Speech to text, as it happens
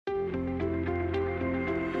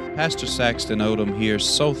Pastor Saxton Odom here.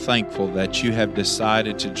 So thankful that you have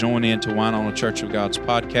decided to join in to Winona Church of God's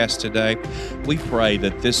podcast today. We pray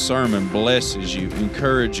that this sermon blesses you,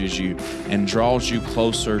 encourages you, and draws you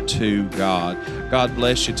closer to God. God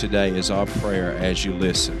bless you today is our prayer as you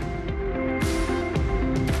listen.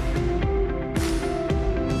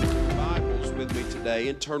 Bibles with me today,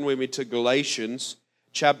 and turn with me to Galatians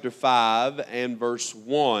chapter 5 and verse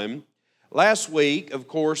 1. Last week, of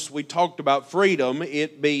course, we talked about freedom,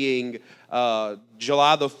 it being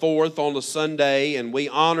July the 4th on the Sunday, and we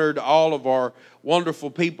honored all of our wonderful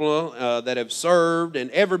people that have served, and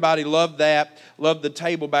everybody loved that, loved the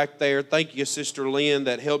table back there. Thank you, Sister Lynn,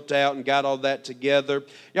 that helped out and got all that together.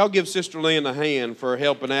 Y'all give Sister Lynn a hand for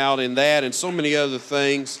helping out in that and so many other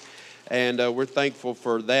things, and we're thankful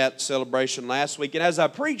for that celebration last week. And as I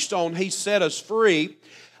preached on He Set Us Free,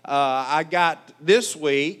 I got this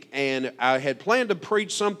week, and I had planned to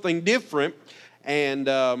preach something different. And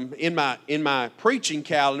in my preaching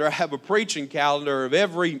calendar, I have a preaching calendar of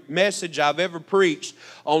every message I've ever preached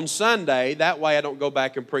on Sunday. That way I don't go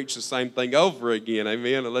back and preach the same thing over again,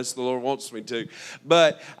 amen, unless the Lord wants me to.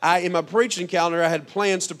 But in my preaching calendar, I had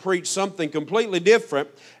plans to preach something completely different.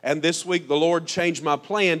 And this week, the Lord changed my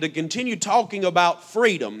plan to continue talking about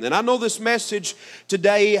freedom. And I know this message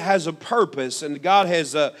today has a purpose, and God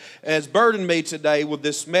has burdened me today with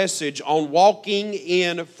this message on walking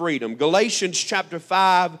in freedom. Galatians chapter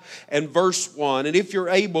 5 and verse 1. And if you're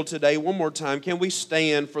able today, one more time, can we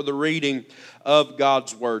stand for the reading of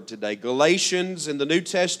God's Word today? Galatians in the New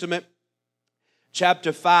Testament,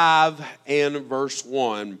 chapter 5 and verse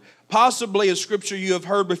 1. Possibly a scripture you have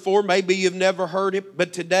heard before, maybe you've never heard it,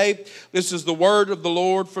 but today this is the word of the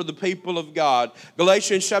Lord for the people of God.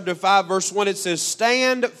 Galatians chapter 5 verse 1, it says,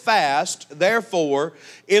 "Stand fast, therefore,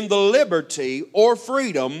 in the liberty or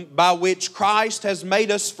freedom by which Christ has made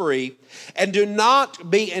us free, and do not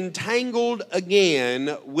be entangled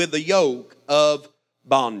again with the yoke of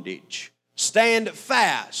bondage." Stand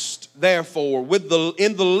fast, therefore,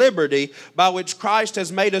 in the liberty by which Christ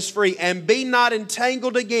has made us free, and be not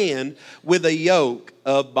entangled again with a yoke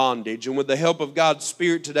of bondage. And with the help of God's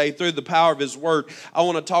Spirit today, through the power of His Word, I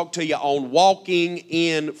want to talk to you on walking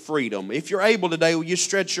in freedom. If you're able today, will you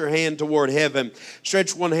stretch your hand toward heaven,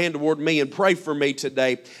 stretch one hand toward me, and pray for me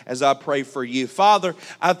today as I pray for you. Father,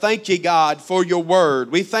 I thank you, God, for your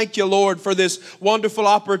Word. We thank you, Lord, for this wonderful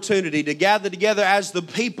opportunity to gather together as the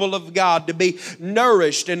people of God, to be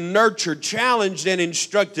nourished and nurtured, challenged and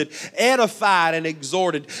instructed, edified and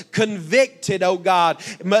exhorted, convicted, oh God,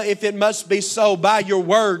 if it must be so, by your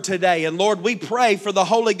word today. And Lord, we pray for the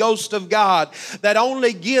Holy Ghost of God that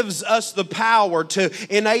only gives us the power to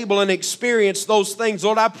enable and experience those things.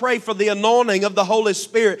 Lord, I pray for the anointing of the Holy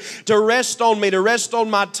Spirit to rest on me, to rest on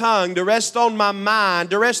my tongue, to rest on my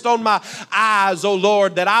mind, to rest on my eyes, oh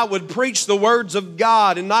Lord, that I would preach the words of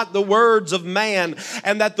God and not the words of man,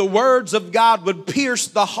 and that the words of God would pierce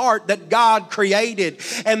the heart that God created,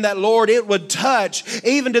 and that, Lord, it would touch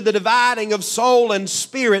even to the dividing of soul and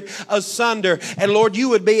spirit asunder. And Lord, you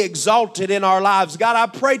would be exalted in our lives. God, I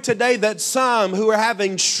pray today that some who are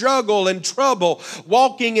having struggle and trouble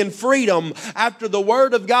walking in freedom after the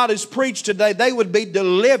word of God is preached today, they would be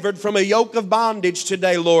delivered from a yoke of bondage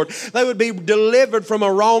today, Lord. They would be delivered from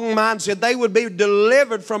a wrong mindset. They would be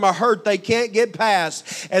delivered from a hurt they can't get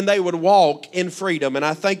past, and they would walk in freedom. And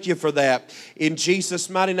I thank you for that. In Jesus'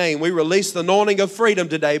 mighty name, we release the anointing of freedom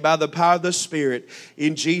today by the power of the Spirit.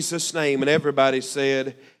 In Jesus' name. And everybody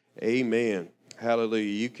said, amen. Hallelujah.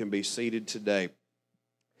 You can be seated today.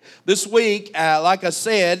 This week, like I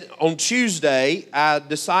said, on Tuesday, I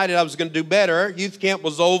decided I was going to do better. Youth camp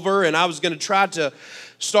was over, and I was going to try to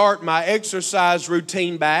start my exercise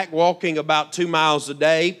routine back, walking about 2 miles a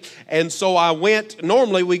day. And so I went,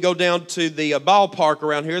 normally we go down to the ballpark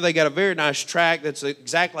around here. They got a very nice track that's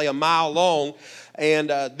exactly a mile long. And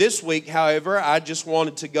this week, however, I just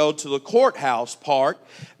wanted to go to the courthouse park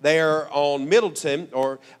there on Middleton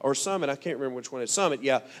or Summit. I can't remember which one it's Summit.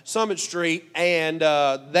 Yeah, Summit Street. And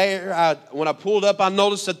there, when I pulled up, I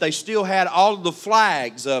noticed that they still had all of the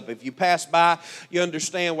flags up. If you pass by, you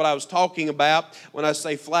understand what I was talking about when I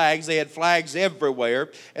say flags. They had flags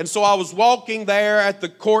everywhere. And so I was walking there at the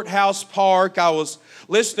courthouse park. I was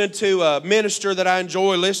listening to a minister that I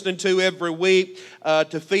enjoy listening to every week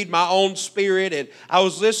to feed my own spirit. And I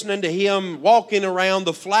was listening to him walking around.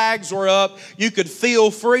 The flags were up. You could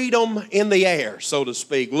feel freedom in the air, so to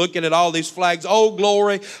speak, looking at all these flags. Old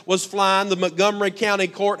Glory was flying. The Montgomery County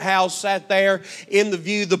Courthouse sat there in the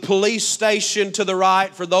view. The police station to the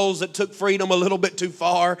right, for those that took freedom a little bit too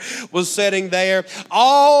far, was sitting there.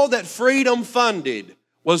 All that freedom funded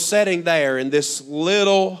was sitting there in this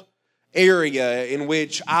little area in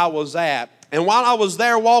which I was at. And while I was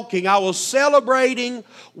there walking, I was celebrating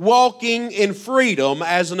walking in freedom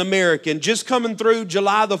as an American. Just coming through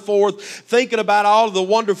July the 4th, thinking about all of the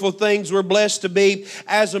wonderful things we're blessed to be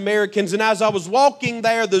as Americans. And as I was walking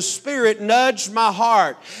there, the Spirit nudged my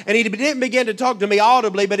heart. And He didn't begin to talk to me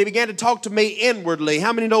audibly, but He began to talk to me inwardly.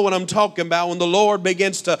 How many know what I'm talking about when the Lord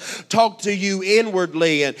begins to talk to you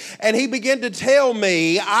inwardly? And He began to tell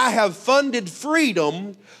me, I have funded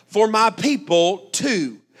freedom for my people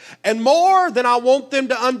too. And more than I want them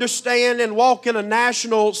to understand and walk in a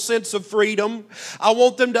national sense of freedom, I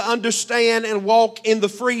want them to understand and walk in the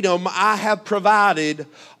freedom I have provided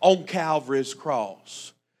on Calvary's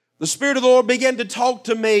cross. The Spirit of the Lord began to talk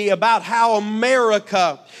to me about how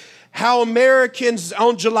Americans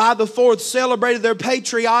on July the 4th celebrated their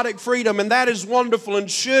patriotic freedom, and that is wonderful and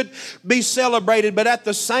should be celebrated. But at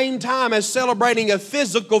the same time as celebrating a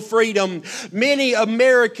physical freedom, many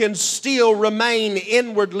Americans still remain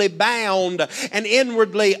inwardly bound and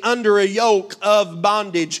inwardly under a yoke of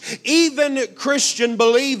bondage. Even Christian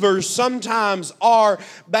believers sometimes are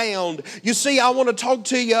bound. You see, I want to talk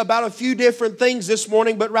to you about a few different things this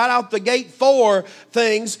morning, but right out the gate, 4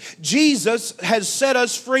 things. Jesus has set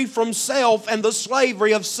us free from self and the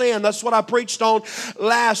slavery of sin. That's what I preached on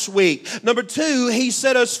last week. Number 2, He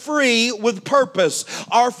set us free with purpose.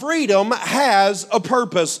 Our freedom has a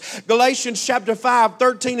purpose. Galatians chapter 5,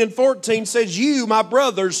 13 and 14 says, you, my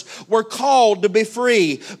brothers, were called to be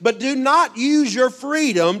free, but do not use your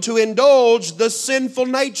freedom to indulge the sinful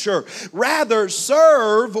nature. Rather,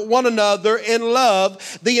 serve one another in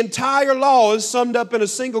love. The entire law is summed up in a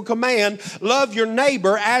single command: love your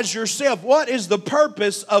neighbor as yourself. What is the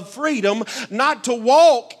purpose of freedom? Not to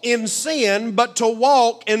walk in sin, but to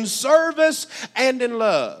walk in service and in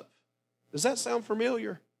love. Does that sound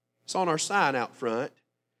familiar? It's on our sign out front.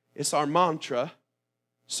 It's our mantra: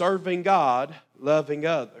 serving God, loving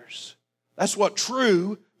others. That's what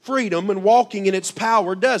true freedom and walking in its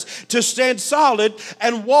power does. To stand solid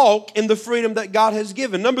and walk in the freedom that God has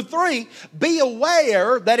given. Number 3, be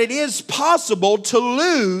aware that it is possible to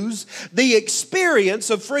lose the experience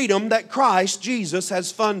of freedom that Christ Jesus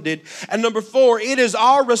has funded. And number 4, it is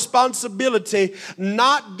our responsibility,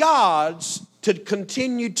 not God's, to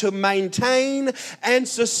continue to maintain and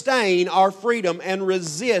sustain our freedom and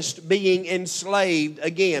resist being enslaved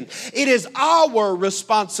again. It is our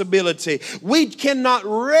responsibility. We cannot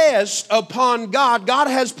rest upon God. God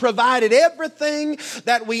has provided everything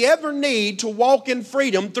that we ever need to walk in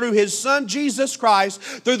freedom through His Son Jesus Christ,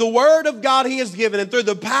 through the Word of God He has given, and through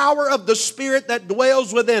the power of the Spirit that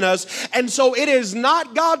dwells within us. And so it is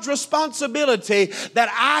not God's responsibility that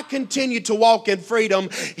I continue to walk in freedom.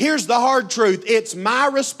 Here's the hard truth. It's my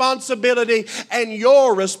responsibility and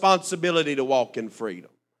your responsibility to walk in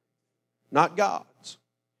freedom, not God's.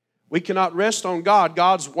 We cannot rest on God.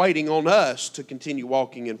 God's waiting on us to continue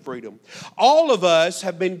walking in freedom. All of us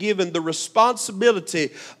have been given the responsibility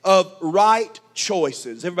of right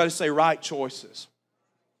choices. Everybody say right choices.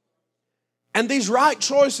 And these right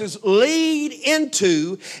choices lead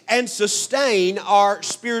into and sustain our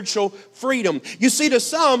spiritual freedom. You see, to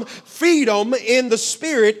some, freedom in the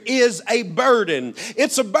Spirit is a burden.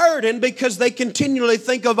 It's a burden because they continually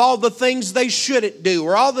think of all the things they shouldn't do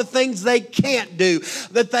or all the things they can't do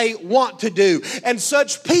that they want to do. And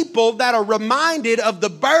such people that are reminded of the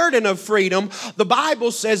burden of freedom, the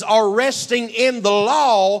Bible says, are resting in the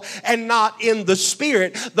law and not in the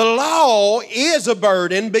Spirit. The law is a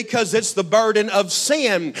burden because it's the burden of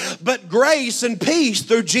sin. But grace and peace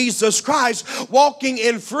through Jesus Christ, walking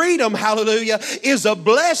in freedom, hallelujah, is a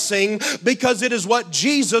blessing because it is what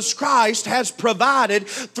Jesus Christ has provided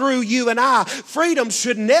through you and I. Freedom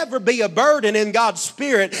should never be a burden in God's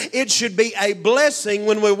Spirit. It should be a blessing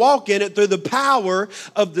when we walk in it through the power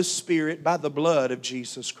of the Spirit by the blood of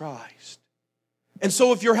Jesus Christ. And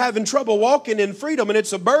so if you're having trouble walking in freedom and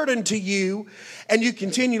it's a burden to you and you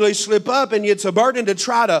continually slip up and it's a burden to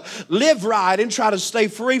try to live right and try to stay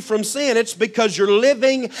free from sin, it's because you're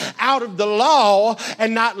living out of the law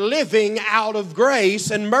and not living out of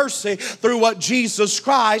grace and mercy through what Jesus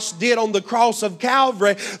Christ did on the cross of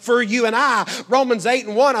Calvary for you and I. Romans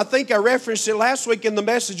 8:1, I think I referenced it last week in the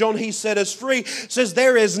message on He Set Us Free, says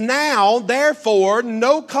there is now, therefore,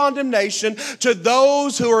 no condemnation to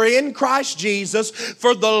those who are in Christ Jesus,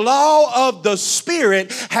 For the law of the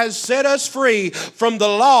Spirit has set us free from the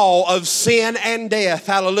law of sin and death.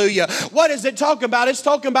 Hallelujah. What is it talking about? It's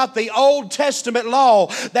talking about the Old Testament law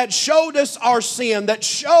that showed us our sin, that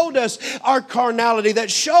showed us our carnality,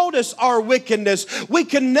 that showed us our wickedness. We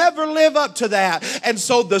can never live up to that. And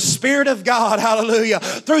so the Spirit of God, hallelujah,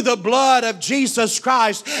 through the blood of Jesus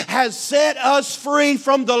Christ has set us free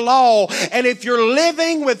from the law. And if you're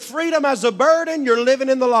living with freedom as a burden, you're living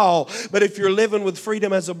in the law. But if you're living with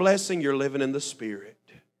freedom as a blessing, you're living in the Spirit.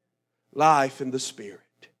 Life in the Spirit.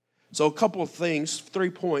 So a couple of things, 3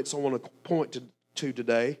 points I want to point to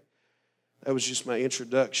today. That was just my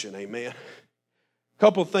introduction, amen. A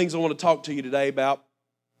couple of things I want to talk to you today about.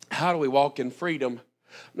 How do we walk in freedom?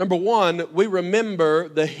 Number one, we remember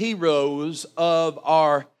the heroes of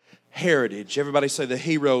our heritage. Everybody say the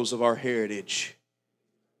heroes of our heritage.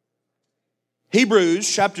 Hebrews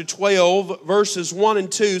chapter 12 verses 1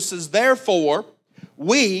 and 2 says, therefore,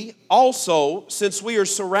 we also, since we are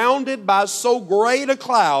surrounded by so great a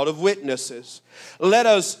cloud of witnesses, let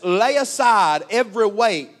us lay aside every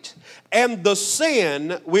weight and the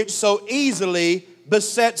sin which so easily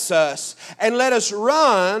besets us, and let us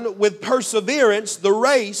run with perseverance the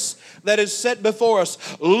race that is set before us,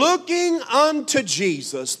 looking unto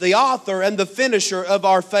Jesus, the author and the finisher of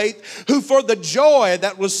our faith, who for the joy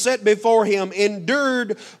that was set before him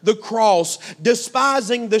endured the cross,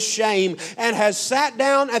 despising the shame, and has sat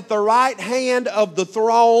down at the right hand of the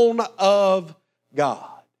throne of God.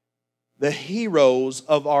 The heroes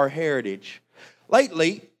of our heritage.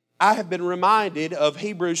 Lately, I have been reminded of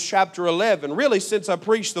Hebrews chapter 11, really since I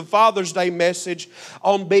preached the Father's Day message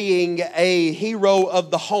on being a hero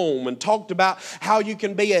of the home and talked about how you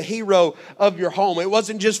can be a hero of your home. It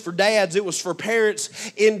wasn't just for dads, it was for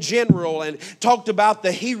parents in general, and talked about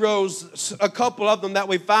the heroes, a couple of them that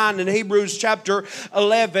we find in Hebrews chapter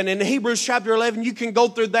 11. In Hebrews chapter 11, you can go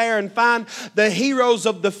through there and find the heroes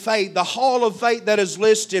of the faith, the hall of faith that is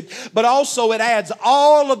listed, but also it adds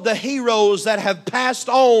all of the heroes that have passed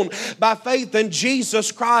on by faith in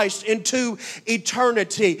Jesus Christ into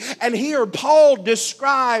eternity. And here Paul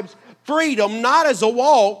describes freedom not as a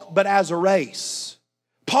walk, but as a race.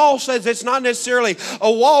 Paul says it's not necessarily a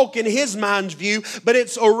walk in his mind's view, but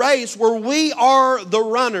it's a race where we are the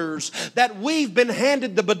runners, that we've been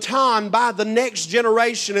handed the baton by the next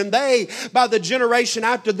generation and they by the generation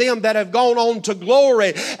after them that have gone on to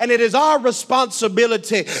glory. And it is our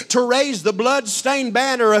responsibility to raise the blood-stained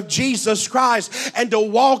banner of Jesus Christ and to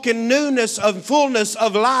walk in newness of fullness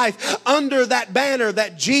of life under that banner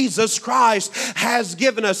that Jesus Christ has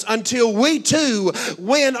given us until we too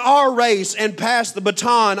win our race and pass the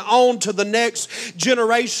baton on to the next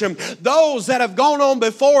generation. Those that have gone on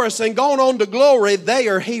before us and gone on to glory, they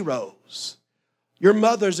are heroes. Your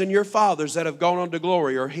mothers and your fathers that have gone on to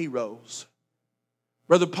glory are heroes.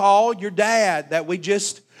 Brother Paul, your dad that we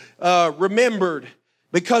just remembered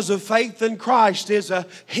because of faith in Christ is a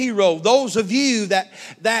hero. Those of you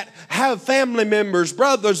that have family members,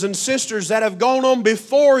 brothers and sisters that have gone on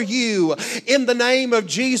before you in the name of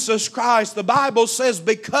Jesus Christ, the Bible says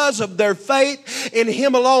because of their faith in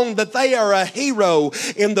Him alone that they are a hero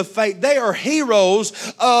in the faith. They are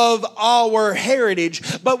heroes of our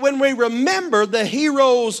heritage. But when we remember the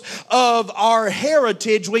heroes of our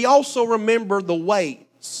heritage, we also remember the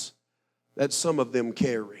weights that some of them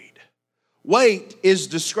carried. Weight is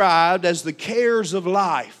described as the cares of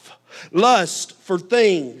life, lust for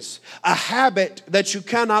things, a habit that you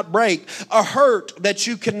cannot break, a hurt that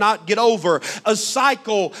you cannot get over, a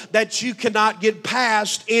cycle that you cannot get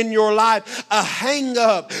past in your life, a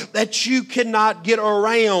hang-up that you cannot get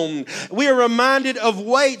around. We are reminded of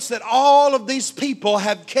weights that all of these people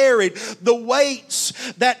have carried, the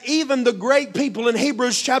weights that even the great people in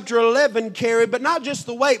Hebrews chapter 11 carried, but not just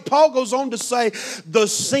the weight. Paul goes on to say the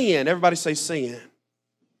sin. Everybody say sin.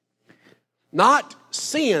 Not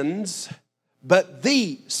sins, but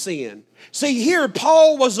the sin. See, here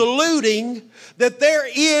Paul was alluding that there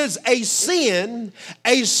is a sin,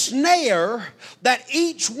 a snare that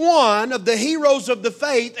each one of the heroes of the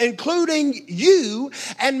faith, including you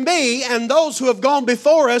and me and those who have gone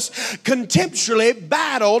before us, contemptuously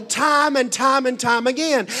battled time and time and time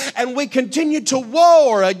again. And we continue to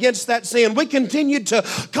war against that sin. We continue to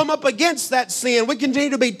come up against that sin. We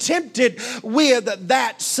continue to be tempted with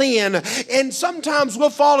that sin. And sometimes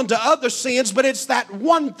we'll fall into other sins, but it's that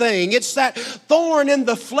one thing. It's that thorn in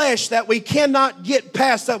the flesh that we cannot get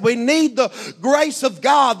past, that we need the grace of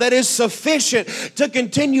God that is sufficient to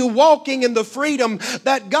continue walking in the freedom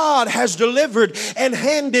that God has delivered and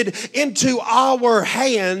handed into our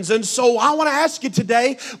hands. And so I want to ask you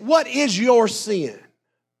today, what is your sin?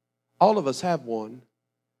 All of us have one.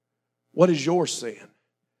 What is your sin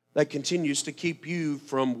that continues to keep you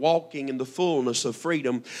from walking in the fullness of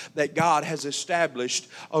freedom that God has established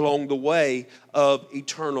along the way of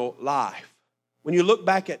eternal life? When you look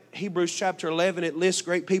back at Hebrews chapter 11, it lists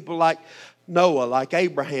great people like Noah, like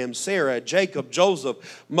Abraham, Sarah, Jacob,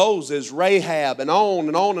 Joseph, Moses, Rahab, and on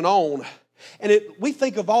and on and on. And we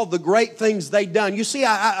think of all the great things they've done. You see,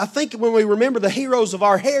 I think when we remember the heroes of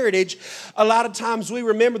our heritage, a lot of times we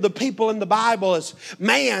remember the people in the Bible as,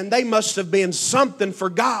 man, they must have been something for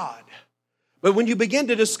God. But when you begin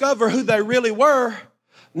to discover who they really were,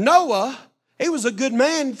 Noah, he was a good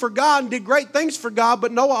man for God and did great things for God,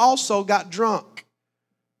 but Noah also got drunk.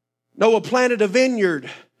 Noah planted a vineyard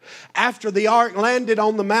after the ark landed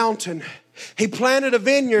on the mountain. He planted a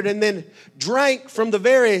vineyard and then drank from the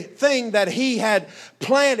very thing that he had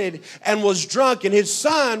planted and was drunk. And his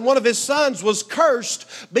son, one of his sons, was cursed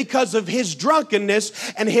because of his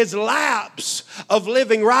drunkenness and his lapse of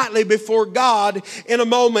living rightly before God in a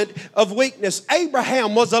moment of weakness.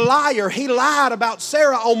 Abraham was a liar. He lied about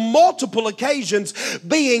Sarah on multiple occasions,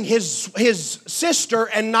 being his sister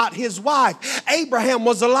and not his wife. Abraham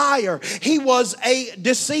was a liar. He was a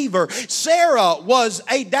deceiver. Sarah was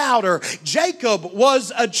a doubter. Jacob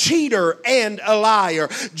was a cheater and a liar.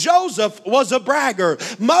 Joseph was a bragger.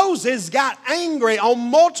 Moses got angry on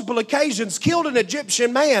multiple occasions, killed an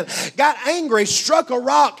Egyptian man, got angry, struck a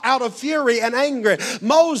rock out of fury and anger.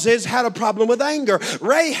 Moses had a problem with anger.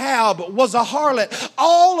 Rahab was a harlot.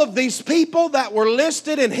 All of these people that were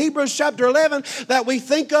listed in Hebrews chapter 11 that we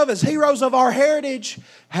think of as heroes of our heritage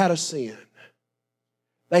had a sin.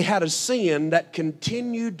 They had a sin that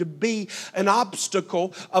continued to be an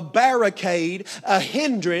obstacle, a barricade, a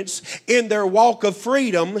hindrance in their walk of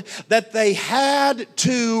freedom that they had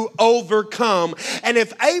to overcome. And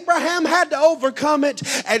if Abraham had to overcome it,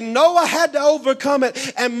 and Noah had to overcome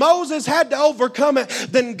it, and Moses had to overcome it,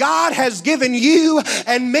 then God has given you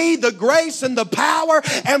and me the grace and the power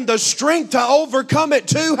and the strength to overcome it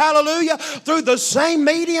too. Hallelujah. Through the same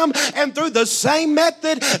medium and through the same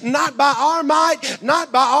method, not by our might,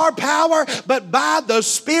 not by our power, but by the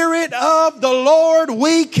Spirit of the Lord,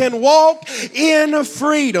 we can walk in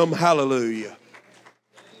freedom. Hallelujah.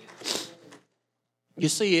 You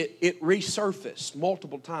see, it resurfaced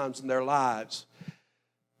multiple times in their lives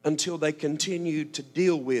until they continued to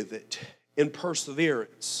deal with it in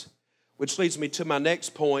perseverance. Which leads me to my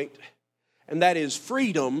next point, and that is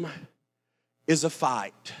freedom is a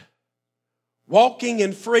fight. Walking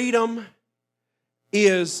in freedom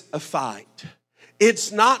is a fight.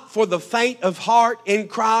 It's not for the faint of heart in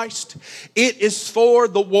Christ. It is for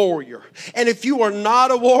the warrior. And if you are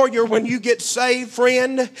not a warrior when you get saved,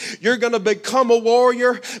 friend, you're going to become a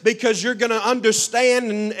warrior because you're going to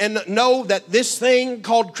understand and know that this thing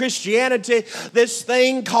called Christianity, this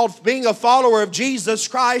thing called being a follower of Jesus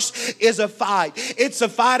Christ is a fight. It's a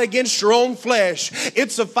fight against your own flesh.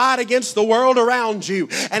 It's a fight against the world around you.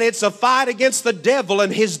 And it's a fight against the devil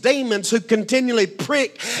and his demons who continually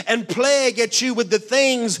prick and plague at you with the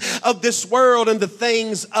things of this world and the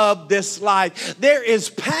things of this life. There is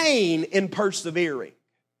pain in persevering.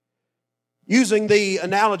 Using the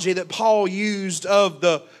analogy that Paul used of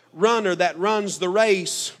the runner that runs the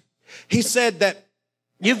race, he said that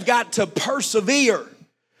you've got to persevere.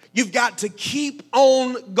 You've got to keep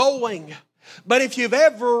on going. But if you've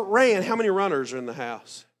ever ran, how many runners are in the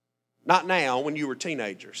house? Not now, when you were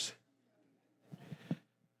teenagers.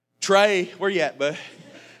 Trey, where you at, bud?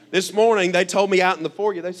 This morning, they told me out in the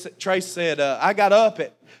foyer, Trey said, I got up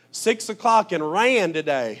at 6 o'clock and ran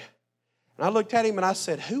today. And I looked at him and I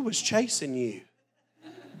said, who was chasing you?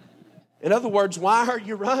 In other words, why are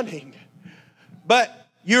you running? But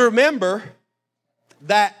you remember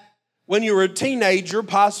that when you were a teenager,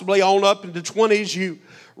 possibly on up into 20s, you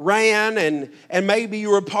ran and maybe you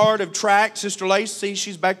were a part of track. Sister Lacey,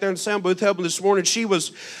 she's back there in the sound booth helping this morning. She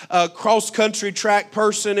was a cross-country track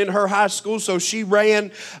person in her high school, so she ran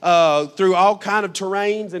through all kind of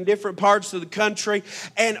terrains in different parts of the country.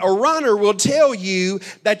 And a runner will tell you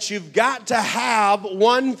that you've got to have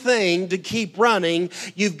one thing to keep running.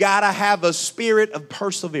 You've got to have a spirit of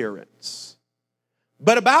perseverance.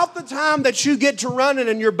 But about the time that you get to running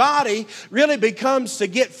and your body really becomes to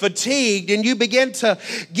get fatigued and you begin to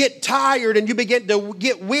get tired and you begin to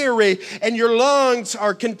get weary and your lungs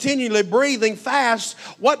are continually breathing fast,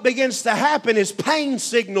 what begins to happen is pain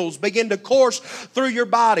signals begin to course through your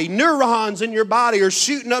body. Neurons in your body are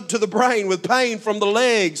shooting up to the brain with pain from the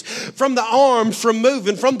legs, from the arms, from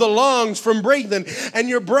moving, from the lungs, from breathing. And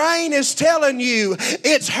your brain is telling you,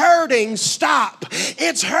 it's hurting, stop.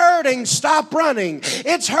 It's hurting, stop running.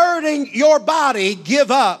 It's hurting your body,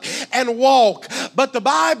 give up and walk. But the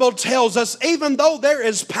Bible tells us even though there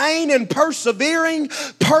is pain in persevering,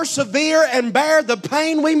 persevere and bear the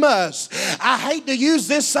pain we must. I hate to use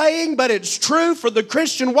this saying, but it's true for the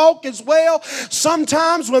Christian walk as well.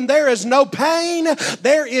 Sometimes when there is no pain,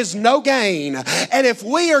 there is no gain. And if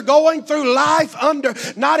we are going through life under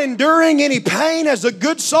not enduring any pain as a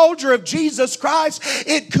good soldier of Jesus Christ,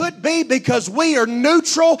 it could be because we are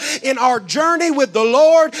neutral in our journey with the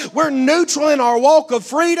Lord. We're neutral in our walk of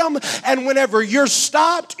freedom. And whenever you're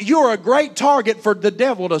stopped, you're a great target for the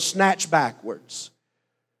devil to snatch backwards.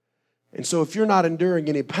 And so if you're not enduring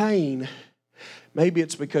any pain, maybe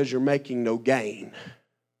it's because you're making no gain.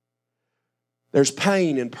 There's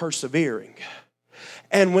pain in persevering.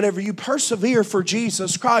 And whenever you persevere for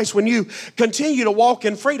Jesus Christ, when you continue to walk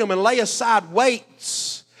in freedom and lay aside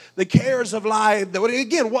weights, the cares of life,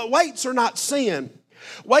 again, weights are not sin.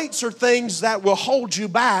 Weights are things that will hold you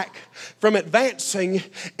back from advancing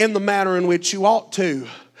in the manner in which you ought to.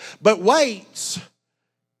 But weights,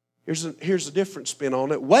 here's a different spin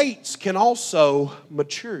on it. Weights can also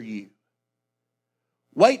mature you.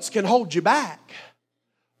 Weights can hold you back,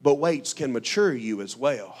 but weights can mature you as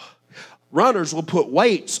well. Runners will put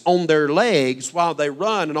weights on their legs while they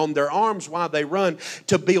run and on their arms while they run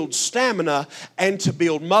to build stamina and to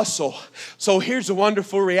build muscle. So here's a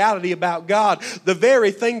wonderful reality about God. The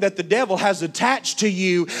very thing that the devil has attached to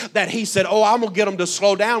you that he said, oh, I'm going to get them to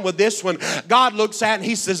slow down with this one. God looks at it and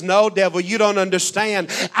he says, no, devil, you don't understand.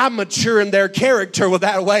 I'm maturing their character with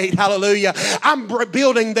that weight. Hallelujah. I'm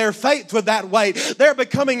building their faith with that weight. They're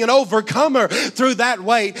becoming an overcomer through that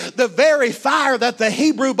weight. The very fire that the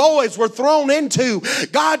Hebrew boys were thrown into,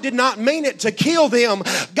 God did not mean it to kill them.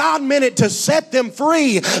 God meant it to set them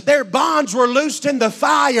free. Their bonds were loosed in the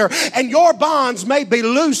fire, and your bonds may be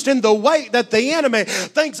loosed in the weight that the enemy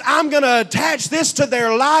thinks, I'm going to attach this to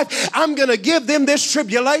their life. I'm going to give them this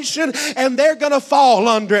tribulation, and they're going to fall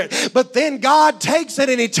under it. But then God takes it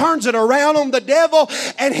and he turns it around on the devil,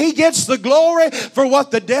 and he gets the glory for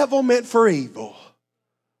what the devil meant for evil.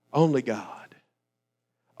 Only God.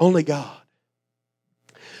 Only God.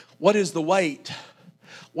 What is the weight?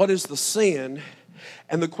 What is the sin?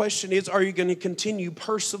 And the question is, are you going to continue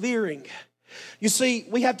persevering? You see,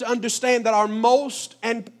 we have to understand that our most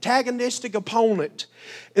antagonistic opponent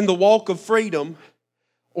in the walk of freedom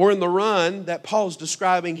or in the run that Paul's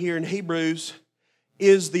describing here in Hebrews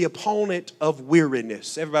is the opponent of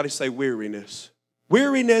weariness. Everybody say weariness.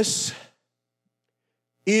 Weariness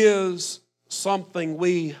is something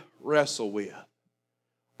we wrestle with.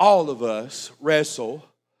 All of us wrestle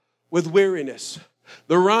with weariness.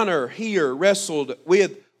 The runner here wrestled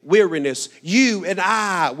with weariness. You and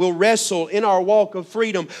I will wrestle in our walk of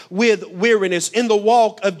freedom with weariness. In the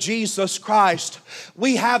walk of Jesus Christ,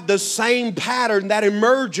 we have the same pattern that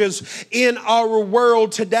emerges in our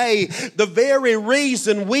world today. The very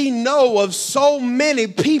reason we know of so many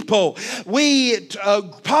people we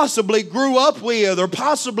possibly grew up with, or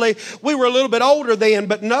possibly we were a little bit older then,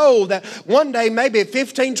 but know that one day, maybe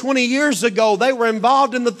 15, 20 years ago, they were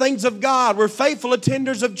involved in the things of God, were faithful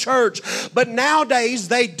attenders of church, but nowadays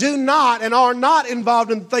they do not and are not involved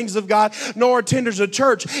in the things of God, nor attenders of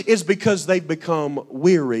church, is because they've become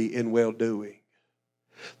weary in well-doing.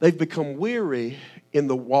 They've become weary in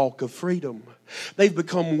the walk of freedom. They've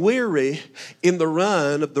become weary in the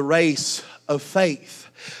run of the race of faith.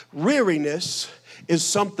 Weariness is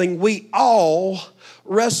something we all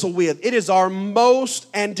wrestle with. It is our most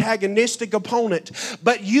antagonistic opponent.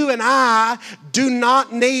 But you and I do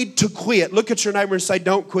not need to quit. Look at your neighbor and say,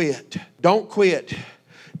 don't quit. Don't quit.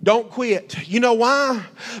 Don't quit. You know why?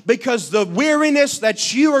 Because the weariness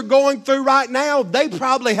that you are going through right now, they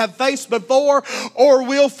probably have faced before or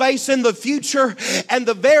will face in the future. And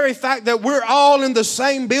the very fact that we're all in the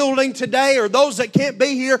same building today, or those that can't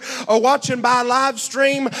be here or watching by live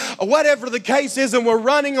stream, or whatever the case is, and we're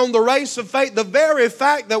running on the race of faith, the very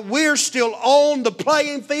fact that we're still on the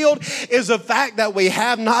playing field is a fact that we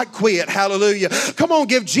have not quit. Hallelujah. Come on,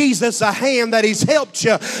 give Jesus a hand that he's helped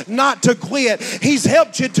you not to quit. He's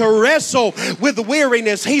helped you to wrestle with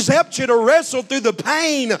weariness. He's helped you to wrestle through the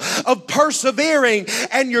pain of persevering,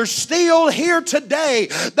 and you're still here today.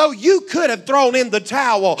 Though you could have thrown in the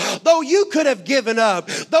towel, though you could have given up,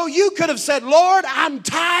 though you could have said, Lord, I'm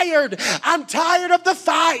tired. I'm tired of the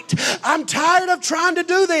fight. I'm tired of trying to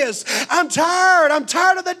do this. I'm tired. I'm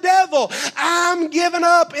tired of the devil. I'm giving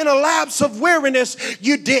up in a lapse of weariness.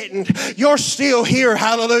 You didn't. You're still here.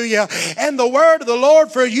 Hallelujah. And the word of the Lord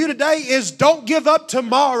for you today is don't give up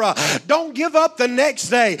tomorrow. Don't give up the next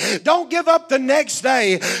day. Don't give up the next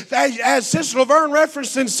day. As Sister Laverne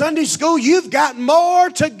referenced in Sunday school, you've got more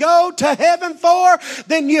to go to heaven for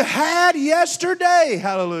than you had yesterday.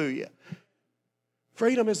 Hallelujah.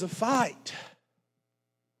 Freedom is a fight.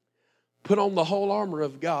 Put on the whole armor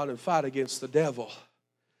of God and fight against the devil.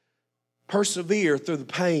 Persevere through the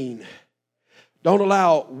pain. Don't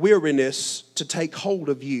allow weariness to take hold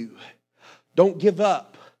of you. Don't give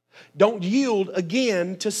up. Don't yield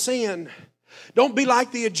again to sin. Don't be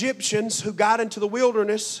like the Egyptians who got into the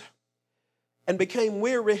wilderness and became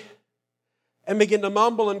weary and began to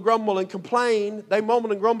mumble and grumble and complain. They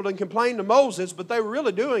mumbled and grumbled and complained to Moses, but they were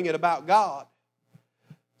really doing it about God.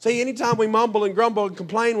 See, anytime we mumble and grumble and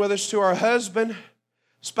complain, whether it's to our husband,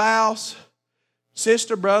 spouse,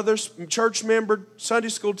 sister, brothers, church member, Sunday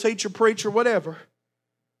school teacher, preacher, whatever,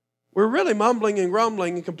 we're really mumbling and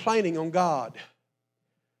grumbling and complaining on God.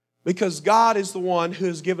 Because God is the one who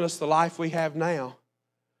has given us the life we have now.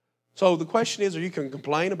 So the question is, are you going to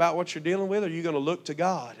complain about what you're dealing with, or are you going to look to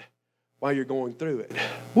God while you're going through it?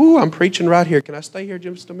 Ooh, I'm preaching right here. Can I stay here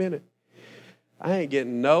just a minute? I ain't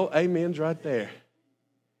getting no amens right there.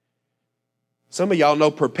 Some of y'all know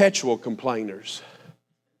perpetual complainers.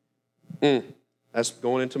 That's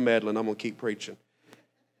going into meddling. I'm going to keep preaching.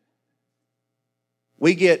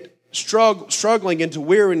 We get struggling into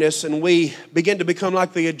weariness, and we begin to become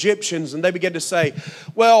like the Egyptians, and they begin to say,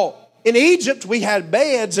 well, in Egypt we had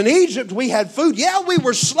beds, in Egypt we had food. Yeah, we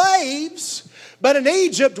were slaves, but in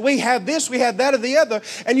Egypt we had this, we had that, or the other.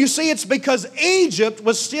 And you see, it's because Egypt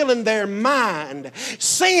was still in their mind.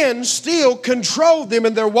 Sin still controlled them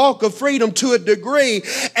in their walk of freedom to a degree.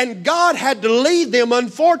 And God had to lead them,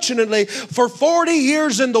 unfortunately, for 40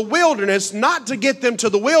 years in the wilderness, not to get them to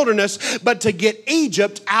the wilderness, but to get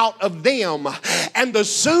Egypt out of them. And the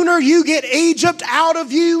sooner you get Egypt out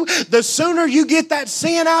of you, the sooner you get that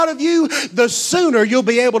sin out of you, the sooner you'll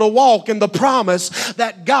be able to walk in the promise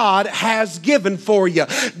that God has given for you.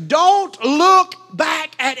 Don't look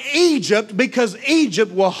back at Egypt, because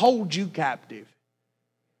Egypt will hold you captive.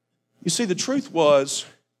 You see, the truth was,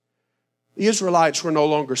 the Israelites were no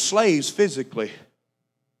longer slaves physically,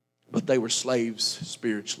 but they were slaves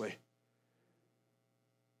spiritually.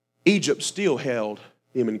 Egypt still held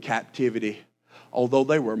them in captivity, although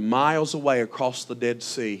they were miles away across the Dead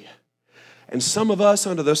Sea. And some of us,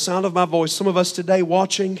 under the sound of my voice, some of us today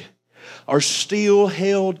watching, are still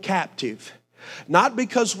held captive. Not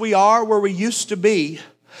because we are where we used to be,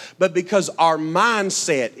 but because our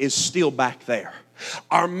mindset is still back there.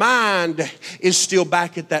 Our mind is still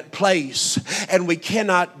back at that place, and we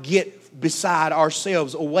cannot get beside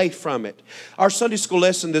ourselves, away from it. Our Sunday school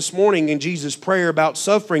lesson this morning in Jesus' prayer about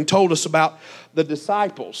suffering told us about the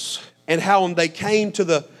disciples and how when they came to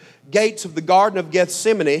the gates of the Garden of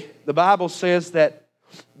Gethsemane, the Bible says that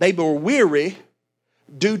they were weary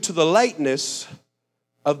due to the lateness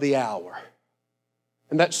of the hour.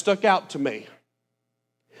 And that stuck out to me,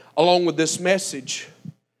 along with this message,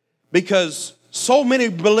 because so many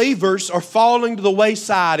believers are falling to the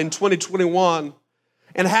wayside in 2021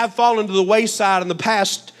 and have fallen to the wayside in the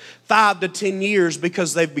past 5 to 10 years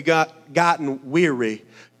because they've gotten weary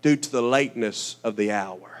due to the lateness of the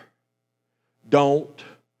hour. Don't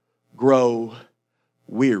grow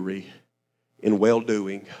weary in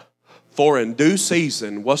well-doing, for in due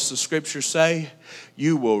season, what's the scripture say?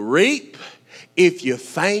 You will reap if you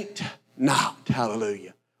faint not.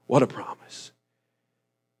 Hallelujah. What a promise.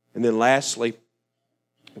 And then lastly,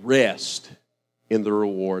 rest in the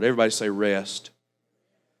reward. Everybody say rest.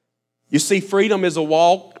 You see, freedom is a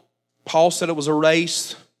walk. Paul said it was a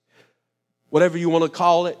race, whatever you want to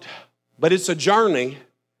call it. But it's a journey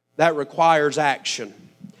that requires action.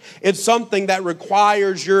 It's something that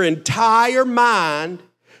requires your entire mind,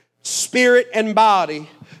 spirit, and body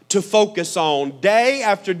to focus on day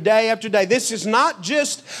after day after day. This is not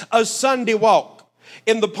just a Sunday walk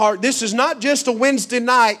in the park. This is not just a Wednesday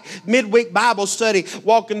night midweek Bible study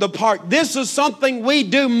walk in the park. This is something we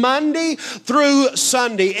do Monday through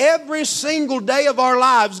Sunday. Every single day of our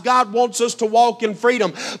lives, God wants us to walk in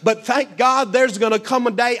freedom. But thank God there's going to come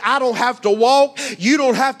a day I don't have to walk. You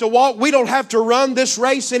don't have to walk. We don't have to run this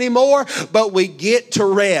race anymore, but we get to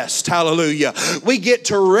rest. Hallelujah. We get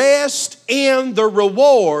to rest in the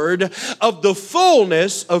reward of the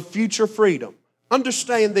fullness of future freedom.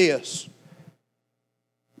 Understand this.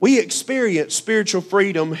 We experience spiritual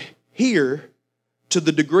freedom here to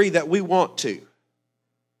the degree that we want to.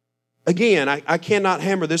 Again, I cannot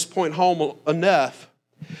hammer this point home enough.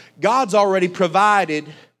 God's already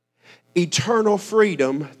provided eternal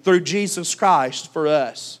freedom through Jesus Christ for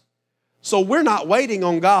us. So we're not waiting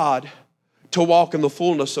on God to walk in the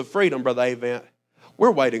fullness of freedom, Brother Avent. We're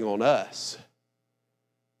waiting on us.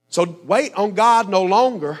 So wait on God no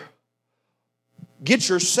longer. Get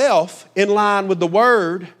yourself in line with the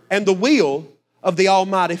Word and the will of the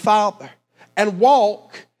Almighty Father and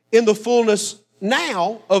walk in the fullness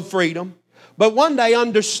now of freedom, but one day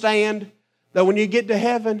understand that when you get to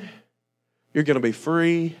heaven, you're going to be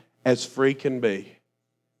free as free can be.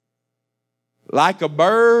 Like a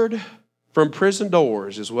bird from prison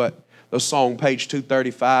doors is what the song, page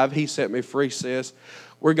 235, He Set Me Free, says.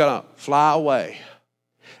 We're going to fly away.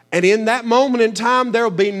 And in that moment in time,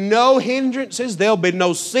 there'll be no hindrances. There'll be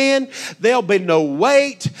no sin. There'll be no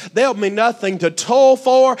weight. There'll be nothing to toil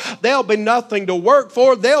for. There'll be nothing to work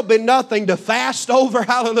for. There'll be nothing to fast over.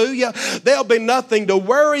 Hallelujah. There'll be nothing to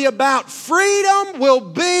worry about. Freedom will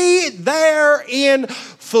be there in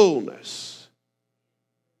fullness.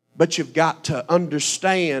 But you've got to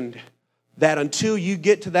understand that until you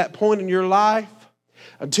get to that point in your life,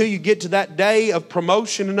 until you get to that day of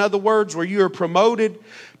promotion, in other words, where you are promoted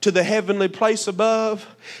to the heavenly place above,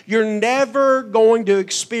 you're never going to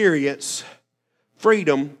experience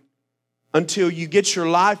freedom until you get your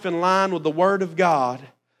life in line with the Word of God,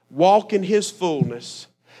 walk in His fullness,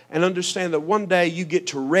 and understand that one day you get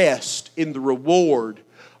to rest in the reward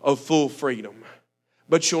of full freedom.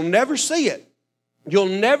 But you'll never see it. You'll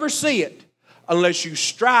never see it unless you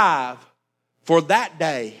strive for that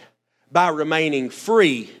day by remaining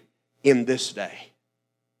free in this day.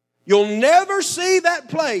 You'll never see that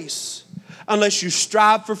place unless you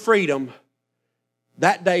strive for freedom.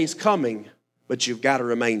 That day is coming, but you've got to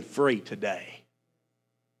remain free today.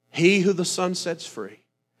 He who the Son sets free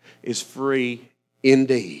is free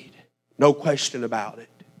indeed. No question about it.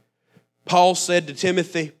 Paul said to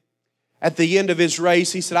Timothy at the end of his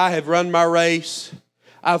race, he said, I have run my race.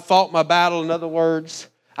 I've fought my battle. In other words,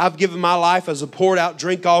 I've given my life as a poured out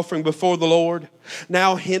drink offering before the Lord.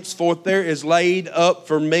 Now henceforth there is laid up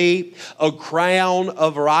for me a crown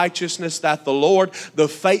of righteousness that the Lord, the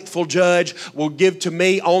faithful judge, will give to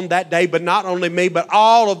me on that day. But not only me, but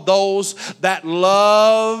all of those that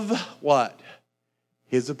love what?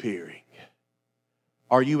 His appearing.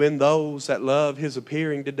 Are you in those that love His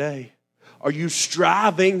appearing today? Are you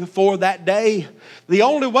striving for that day? The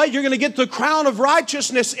only way you're going to get the crown of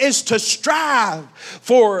righteousness is to strive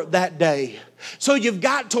for that day. So you've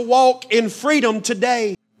got to walk in freedom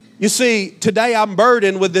today. You see, today I'm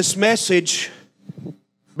burdened with this message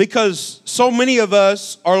because so many of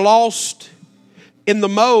us are lost in the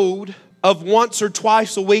mode of once or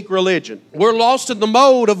twice a week religion. We're lost in the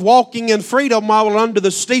mode of walking in freedom while we're under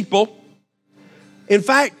the steeple. In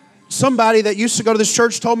fact, somebody that used to go to this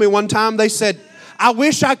church told me one time, they said, I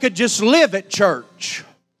wish I could just live at church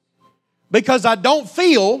because I don't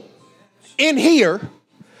feel in here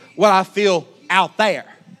what I feel out there.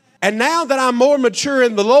 And now that I'm more mature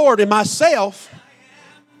in the Lord and myself,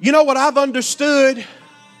 you know what I've understood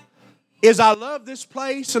is I love this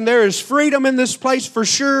place and there is freedom in this place for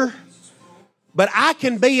sure, but I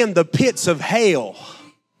can be in the pits of hell,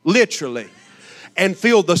 literally, and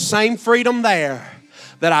feel the same freedom there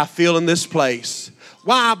that I feel in this place.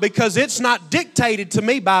 Why? Because it's not dictated to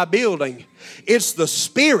me by a building. It's the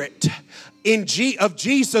Spirit of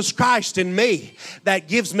Jesus Christ in me that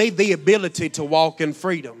gives me the ability to walk in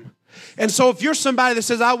freedom. And so if you're somebody that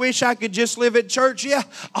says, I wish I could just live at church, yeah,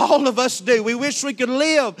 all of us do. We wish we could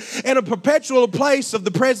live in a perpetual place of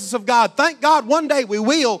the presence of God. Thank God one day we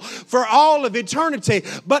will for all of eternity.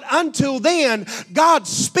 But until then, God's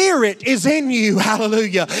Spirit is in you.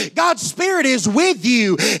 Hallelujah. God's Spirit is with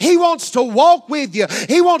you. He wants to walk with you.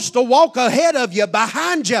 He wants to walk ahead of you,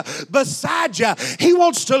 behind you, beside you. He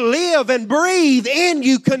wants to live and breathe in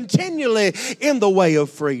you continually in the way of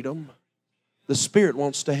freedom. The Spirit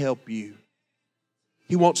wants to help you.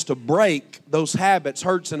 He wants to break those habits,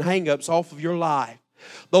 hurts, and hang-ups off of your life.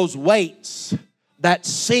 Those weights, that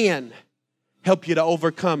sin, help you to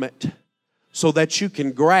overcome it so that you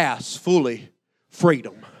can grasp fully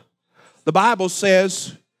freedom. The Bible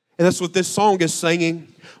says, and that's what this song is singing,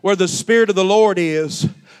 where the Spirit of the Lord is,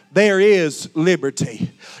 there is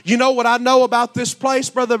liberty. You know what I know about this place,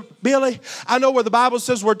 Brother Billy? I know where the Bible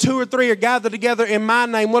says where two or three are gathered together in my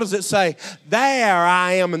name. What does it say? There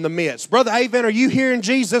I am in the midst. Brother Avon, are you here in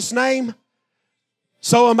Jesus' name?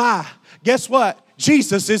 So am I. Guess what?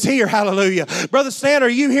 Jesus is here. Hallelujah. Brother Stan, are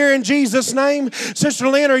you here in Jesus' name? Sister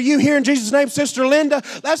Lynn, are you here in Jesus' name? Sister Linda,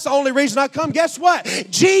 that's the only reason I come. Guess what?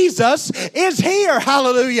 Jesus is here.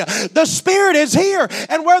 Hallelujah. The Spirit is here.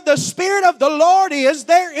 And where the Spirit of the Lord is,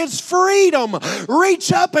 there is freedom.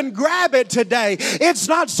 Reach up and grab it today. It's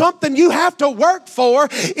not something you have to work for.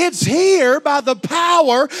 It's here by the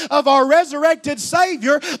power of our resurrected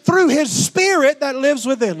Savior through His Spirit that lives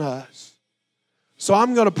within us. So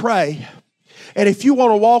I'm going to pray. And if you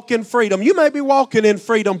want to walk in freedom, you may be walking in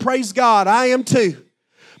freedom. Praise God, I am too.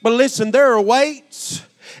 But listen, there are weights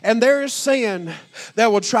And there is sin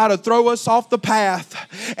that will try to throw us off the path.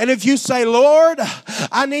 And if you say, Lord,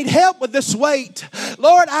 I need help with this weight.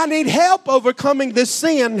 Lord, I need help overcoming this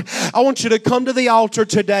sin. I want you to come to the altar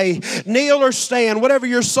today. Kneel or stand, whatever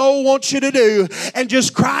your soul wants you to do. And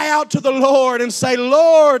just cry out to the Lord and say,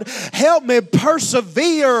 Lord, help me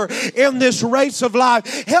persevere in this race of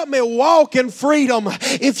life. Help me walk in freedom.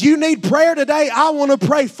 If you need prayer today, I want to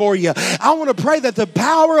pray for you. I want to pray that the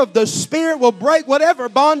power of the Spirit will break whatever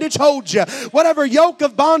bondage holds you, whatever yoke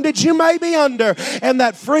of bondage you may be under, and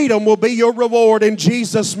that freedom will be your reward in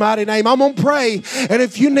Jesus' mighty name. I'm going to pray, and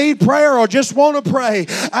if you need prayer or just want to pray,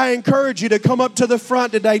 I encourage you to come up to the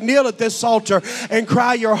front today, kneel at this altar, and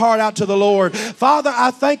cry your heart out to the Lord. Father,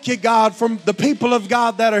 I thank you, God, for the people of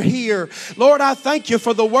God that are here. Lord, I thank you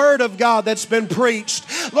for the word of God that's been preached.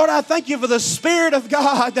 Lord, I thank you for the Spirit of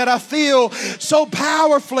God that I feel so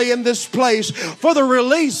powerfully in this place, for the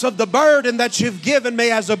release of the burden that you've given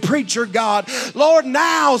me as a preacher, God. Lord,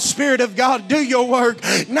 now, Spirit of God, do your work.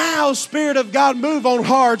 Now, Spirit of God, move on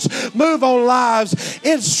hearts, move on lives,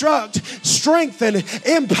 instruct, strengthen,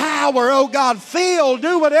 empower, oh God, fill,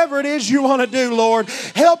 do whatever it is you want to do, Lord.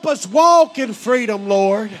 Help us walk in freedom,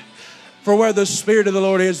 Lord. For where the Spirit of the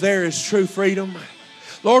Lord is, there is true freedom.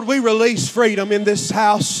 Lord, we release freedom in this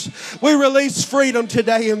house. We release freedom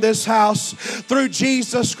today in this house through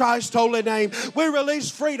Jesus Christ's holy name. We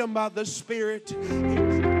release freedom by the Spirit.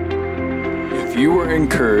 If you were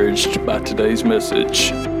encouraged by today's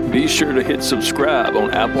message, be sure to hit subscribe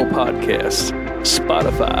on Apple Podcasts,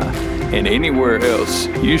 Spotify, and anywhere else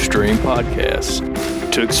you stream podcasts.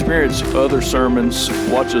 To experience other sermons,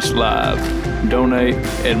 watch us live, donate,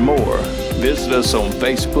 and more, visit us on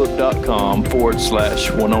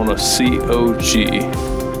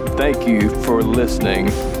facebook.com/WinonaCOG. Thank you for listening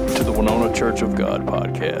to the Winona Church of God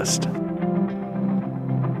podcast.